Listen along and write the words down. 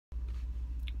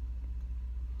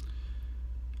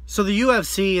So the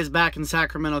UFC is back in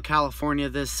Sacramento, California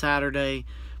this Saturday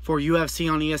for UFC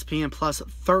on ESPN Plus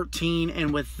 13.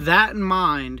 And with that in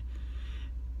mind,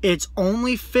 it's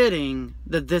only fitting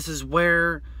that this is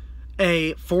where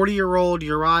a 40-year-old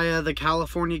Urijah, the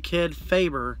California kid,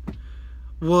 Faber,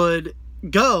 would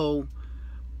go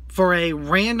for a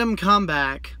random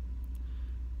comeback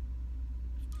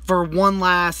for one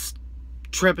last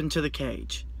trip into the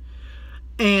cage.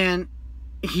 And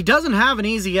he doesn't have an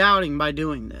easy outing by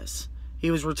doing this. He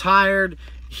was retired.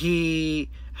 He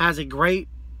has a great,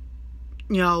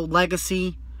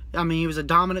 legacy. I mean, he was a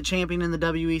dominant champion in the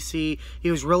WEC. He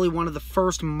was really one of the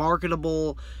first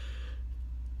marketable,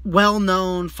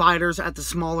 well-known fighters at the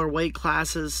smaller weight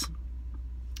classes,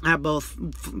 at both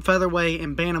featherweight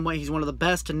and bantamweight. He's one of the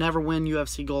best to never win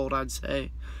UFC gold, I'd say.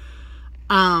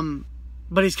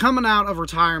 But he's coming out of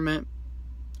retirement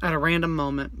at a random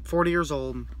moment, 40 years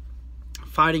old,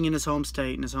 fighting in his home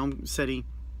state, in his home city.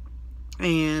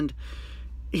 And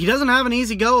he doesn't have an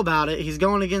easy go about it. He's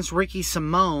going against Ricky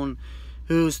Simone,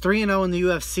 who's 3-0 in the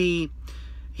UFC.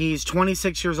 He's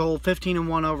 26 years old,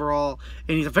 15-1 overall.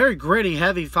 And he's a very gritty,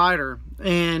 heavy fighter.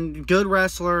 And good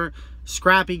wrestler,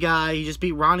 scrappy guy. He just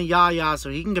beat Ronnie Yaya, so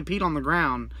he can compete on the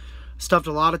ground. Stuffed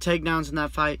a lot of takedowns in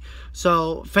that fight.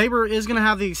 So Faber is going to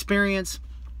have the experience.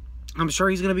 I'm sure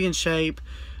he's going to be in shape.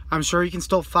 I'm sure he can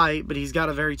still fight, but he's got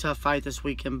a very tough fight this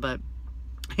weekend. But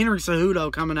Henry Cejudo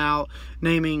coming out,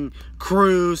 naming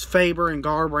Cruz, Faber, and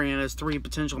Garbrandt as 3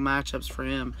 potential matchups for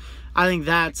him. I think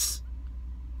that's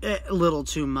a little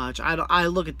too much. I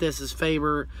look at this as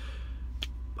Faber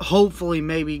hopefully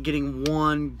maybe getting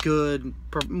one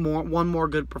more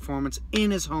good performance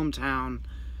in his hometown,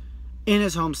 in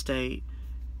his home state,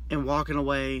 and walking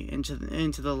away into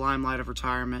the limelight of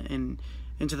retirement and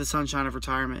into the sunshine of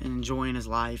retirement and enjoying his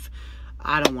life.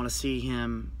 I don't want to see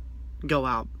him go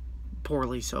out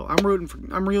poorly. So I'm rooting for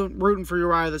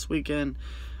Urijah this weekend.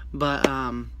 But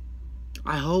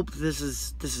I hope this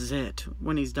is it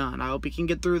when he's done. I hope he can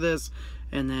get through this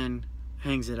and then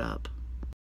hangs it up.